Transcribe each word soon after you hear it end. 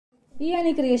ഈ ആനി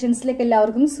ക്രിയേഷൻസിലേക്ക്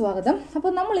എല്ലാവർക്കും സ്വാഗതം.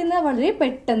 അപ്പോൾ നമ്മൾ ഇന്ന് വളരെ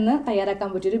പെട്ടെന്ന് തയ്യാറാക്കാൻ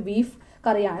പറ്റിയൊരു ബീഫ്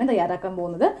കറിയാണ് തയ്യാറാക്കാൻ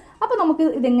പോകുന്നത്. അപ്പോൾ നമുക്ക്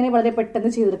ഇതെങ്ങനെ വളരെ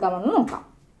പെട്ടെന്ന് ചെയ്തെടുക്കാമെന്ന് നോക്കാം.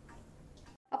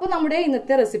 അപ്പോൾ നമ്മുടെ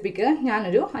ഇന്നത്തെ റെസിപ്പിക്ക്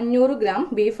ഞാനൊരു 500 ഗ്രാം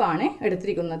ബീഫാണ്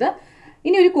എടുത്തിരിക്കുന്നത്.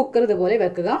 ഇനി ഒരു കുക്കർ ഇതുപോലെ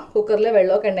വെക്കുക. കുക്കറിൽ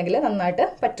വെള്ളമൊക്കെ ഉണ്ടെങ്കിൽ നന്നായിട്ട്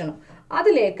പറ്റണം.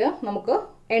 അതിലേക്ക് നമുക്ക്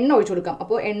എണ്ണ ഒഴിച്ചു കൊടുക്കാം.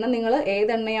 അപ്പോൾ എണ്ണ നിങ്ങൾ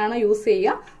ഏതെണ്ണയാണ് യൂസ്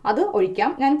ചെയ്യുക അത്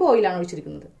ഒഴിക്കാം. ഞാനിപ്പോൾ ഓയിലാണ്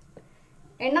ഒഴിച്ചിരിക്കുന്നത്.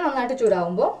 എണ്ണ നന്നായിട്ട്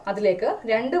ചൂടാവുമ്പോൾ അതിലേക്ക്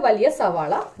 2 വലിയ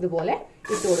സവാള ഇതുപോലെ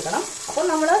ഇട്ട് കൊടുക്കണം. അപ്പോൾ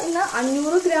നമ്മൾ ഇന്ന്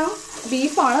 500 ഗ്രാം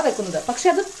ബീഫാണ് വെക്കുന്നത്. പക്ഷെ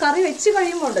അത് കറി വെച്ച്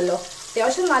കഴിയുമ്പോൾ ഉണ്ടല്ലോ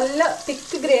അത്യാവശ്യം നല്ല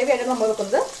തിക്ക് ഗ്രേവി ആയിട്ട് നമ്മൾ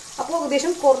വെക്കുന്നത്. അപ്പോൾ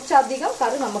ഏകദേശം കുറച്ചധികം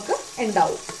കറി നമുക്ക്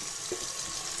ഉണ്ടാവും.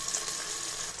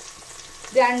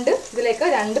 ഇതിലേക്ക്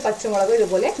 2 പച്ചമുളക്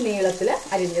ഇതുപോലെ നീളത്തിൽ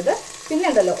അരിഞ്ഞത്, പിന്നെ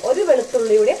ഉണ്ടല്ലോ ഒരു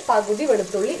വെളുത്തുള്ളിയുടെ പകുതി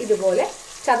വെളുത്തുള്ളി ഇതുപോലെ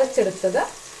ചതച്ചെടുത്തത്,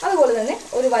 അതുപോലെ തന്നെ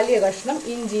ഒരു വലിയ കഷ്ണം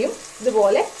ഇഞ്ചിയും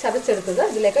ഇതുപോലെ ചതച്ചെടുത്തത്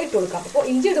ഇതിലേക്ക് ഇട്ട് കൊടുക്കാം. അപ്പോൾ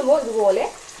ഇഞ്ചി ഇടുമ്പോൾ ഇതുപോലെ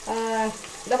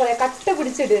എന്താ പറയുക, കട്ട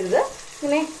പിടിച്ചിടരുത്,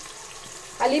 ഇങ്ങനെ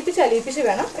അലിയിപ്പിച്ച്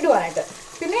വേണം ഇടുവാനായിട്ട്.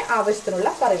 പിന്നെ ആവശ്യത്തിനുള്ള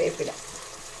കറിവേപ്പില,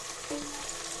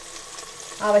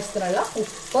 ആവശ്യത്തിനുള്ള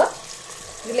ഉപ്പ്,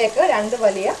 ഇതിലേക്ക് 2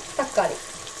 വലിയ തക്കാളി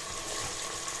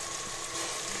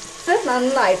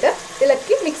നന്നായിട്ട്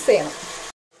ഇളക്കി മിക്സ് ചെയ്യണം.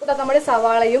 അപ്പോൾ നമ്മുടെ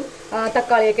സവാളയും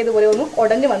തക്കാളിയൊക്കെ ഇതുപോലെ ഒന്ന്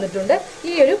ഉടഞ്ഞു വന്നിട്ടുണ്ട്.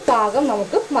 ഈ ഒരു പാകം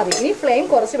നമുക്ക് മതി. ഇനി ഫ്ലെയിം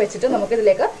കുറച്ച് വെച്ചിട്ട് നമുക്ക്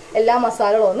ഇതിലേക്ക് എല്ലാ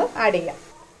മസാലകളും ഒന്ന് ആഡ് ചെയ്യാം.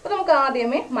 അപ്പോൾ നമുക്ക്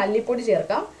ആദ്യമേ മല്ലിപ്പൊടി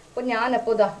ചേർക്കാം. അപ്പോൾ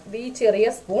ഞാനപ്പോൾ ഈ ചെറിയ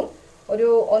സ്പൂൺ ഒരു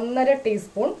 1.5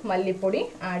 ടീസ്പൂൺ മല്ലിപ്പൊടി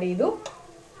ആഡ് ചെയ്തു.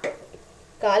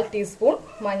 1/4 ടീസ്പൂൺ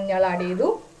മഞ്ഞൾ ആഡ് ചെയ്തു.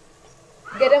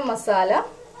 ഗരം മസാല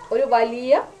ഒരു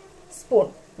വലിയ സ്പൂൺ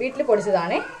വീട്ടിൽ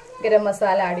പൊടിച്ചതാണ് ഗരം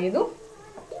മസാല ആഡ് ചെയ്തു.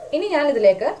 ഇനി ഞാൻ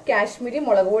ഇതിലേക്ക് കാശ്മീരി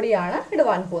മുളക് പൊടിയാണ്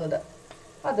ഇടുവാൻ പോകുന്നത്.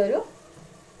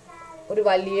 ഒരു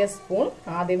വലിയ സ്പൂൺ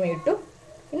ആദ്യമേ ഇട്ടു.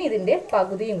 ഇനി ഇതിൻ്റെ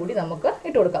പകുതിയും കൂടി നമുക്ക്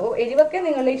ഇട്ട് കൊടുക്കാം. അപ്പോൾ എരിവൊക്കെ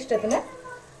നിങ്ങളുടെ ഇഷ്ടത്തിന്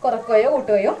കുറക്കുകയോ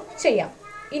കൂട്ടുകയോ ചെയ്യാം.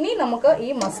 ഇനി നമുക്ക് ഈ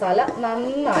മസാല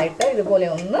നന്നായിട്ട് ഇതുപോലെ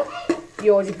ഒന്ന്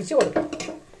യോജിപ്പിച്ച് കൊടുക്കാം.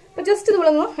 അപ്പോൾ ജസ്റ്റ്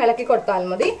ഇതുപോലെ ഒന്ന് ഇളക്കി കൊടുത്താൽ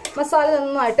മതി. മസാല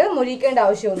നന്നായിട്ട് മുരിക്കേണ്ട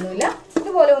ആവശ്യമൊന്നുമില്ല.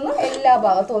 ഇതുപോലെ ഒന്ന് എല്ലാ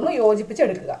ഭാഗത്തും ഒന്ന്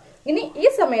യോജിപ്പിച്ചെടുക്കുക. ഇനി ഈ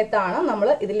സമയത്താണ് നമ്മൾ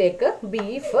ഇതിലേക്ക്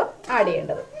ബീഫ് ആഡ്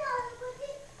ചെയ്യേണ്ടത്.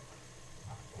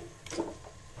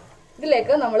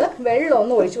 ഇതിലേക്ക് നമ്മൾ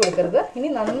വെള്ളമൊന്നും ഒഴിച്ചു കൊടുക്കരുത്. ഇനി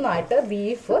നന്നായിട്ട്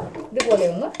ബീഫ് ഇതുപോലെ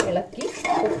ഒന്ന് ഇളക്കി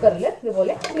കുക്കറിൽ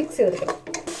ഇതുപോലെ മിക്സ് ചെയ്തെടുക്കണം.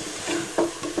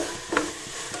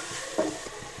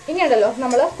 ഇനിയുണ്ടല്ലോ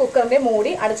നമ്മൾ കുക്കറിന്റെ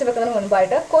മൂടി അടച്ചു വെക്കുന്നതിന്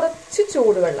മുൻപായിട്ട് കുറച്ച്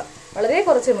ചൂടുവെള്ളം, വളരെ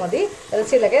കുറച്ച് മതി.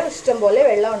 ഇറച്ചിയിലൊക്കെ ഇഷ്ടം പോലെ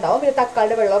വെള്ളം ഉണ്ടാവും. പിന്നെ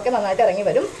തക്കാളിയുടെ വെള്ളമൊക്കെ നന്നായിട്ട് ഇറങ്ങി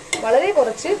വരും. വളരെ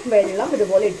കുറച്ച് വെള്ളം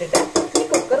ഇതുപോലെ ഇട്ടിട്ട് ഈ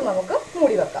കുക്കർ നമുക്ക്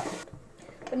മൂടി വെക്കാം.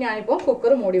 അപ്പം ഞാനിപ്പോൾ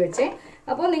കുക്കർ മൂടി വെച്ചേ.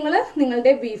 അപ്പോൾ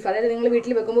നിങ്ങളുടെ ബീഫ്, അതായത് നിങ്ങൾ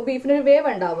വീട്ടിൽ വെക്കുമ്പോൾ ബീഫിനൊരു വേവ്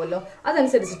ഉണ്ടാവുമല്ലോ,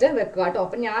 അതനുസരിച്ചിട്ട് വെക്കുക കേട്ടോ.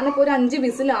 അപ്പം ഞാനിപ്പോൾ ഒരു 5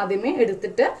 വിസിൽ ആദ്യമേ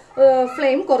എടുത്തിട്ട്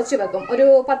ഫ്ലെയിം കുറച്ച് വെക്കും. ഒരു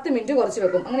 10 മിനിറ്റ് കുറച്ച്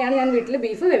വെക്കും. അങ്ങനെയാണ് ഞാൻ വീട്ടിൽ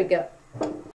ബീഫ് വേവിക്കുക.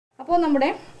 അപ്പോൾ നമ്മുടെ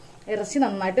ഇറച്ചി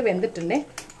നന്നായിട്ട് വെന്തിട്ടുണ്ട്.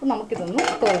 അപ്പോൾ നമുക്കിതൊന്ന്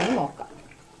തുറന്ന് നോക്കാം.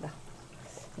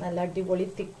 നല്ല അടിപൊളി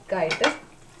തിക്കായിട്ട്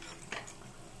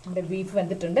നമ്മുടെ ബീഫ്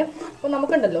വെന്തിട്ടുണ്ട്. അപ്പോൾ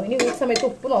നമുക്കുണ്ടല്ലോ ഇനി ഈ സമയത്ത്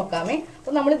ഉപ്പ് നോക്കാമേ.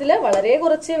 അപ്പോൾ നമ്മളിതിൽ വളരെ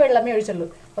കുറച്ച് വെള്ളമേ ഒഴിച്ചുള്ളൂ.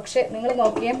 പക്ഷെ നിങ്ങൾ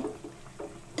നോക്കിയേ,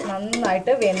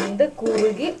 നന്നായിട്ട് വെന്ത്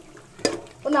കുറുകി.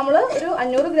 അപ്പോൾ നമ്മൾ ഒരു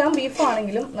 500 ഗ്രാം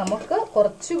ബീഫാണെങ്കിലും നമുക്ക്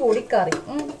കുറച്ചുകൂടി കറി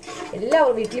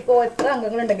എല്ലാവരും വീട്ടിലിപ്പോൾ എത്ര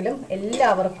അംഗങ്ങളുണ്ടെങ്കിലും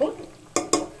എല്ലാവർക്കും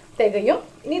തികയും.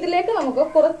 ഇനി ഇതിലേക്ക് നമുക്ക്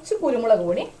കുറച്ച് കുരുമുളക്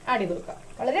പൊടി ആഡ് ചെയ്ത് കൊടുക്കാം.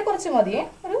 വളരെ കുറച്ച് മതിയേ,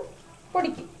 ഒരു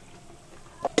പൊടിക്ക്.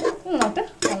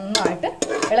 നന്നായിട്ട്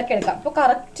ഇളക്കിയെടുക്കാം. ഇപ്പോൾ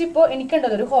കറക്റ്റ് ഇപ്പോൾ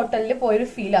എനിക്കുണ്ടല്ലോ ഒരു ഹോട്ടലിൽ പോയൊരു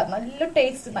ഫീലാണ്. നല്ല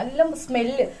ടേസ്റ്റ്, നല്ല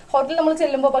സ്മെല്ല്. ഹോട്ടലിൽ നമ്മൾ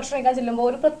ചെല്ലുമ്പോൾ ഭക്ഷണം കഴിക്കാൻ ചെല്ലുമ്പോൾ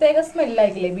ഒരു പ്രത്യേക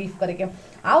സ്മെല്ലായിരിക്കില്ലേ ബീഫ് കറിക്ക്.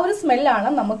 ആ ഒരു സ്മെല്ലാണ്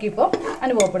നമുക്കിപ്പോൾ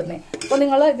അനുഭവപ്പെടുന്നത്. അപ്പോൾ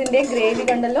നിങ്ങൾ ഇതിൻ്റെ ഗ്രേവി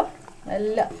കണ്ടല്ലോ,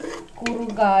 നല്ല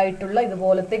കുറുകായിട്ടുള്ള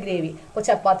ഇതുപോലത്തെ ഗ്രേവി. ഇപ്പോൾ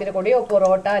ചപ്പാത്തിയുടെ കൂടെയോ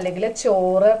പൊറോട്ട അല്ലെങ്കിൽ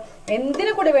ചോറ്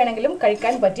എന്തിനു കൂടി വേണമെങ്കിലും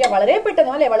കഴിക്കാൻ പറ്റിയ വളരെ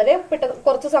പെട്ടെന്ന് അല്ലെ, വളരെ പെട്ടെന്ന്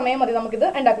കുറച്ച് സമയം മതി നമുക്കിത്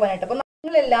ഉണ്ടാക്കുവാനായിട്ട്. അപ്പോൾ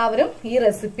നിങ്ങൾ എല്ലാവരും ഈ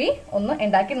റെസിപ്പി ഒന്ന്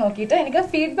ഉണ്ടാക്കി നോക്കിയിട്ട് എനിക്ക്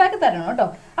ഫീഡ്ബാക്ക് തരണം കേട്ടോ.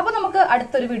 അപ്പോൾ നമുക്ക്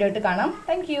അടുത്തൊരു വീഡിയോ ആയിട്ട് കാണാം.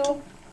 താങ്ക്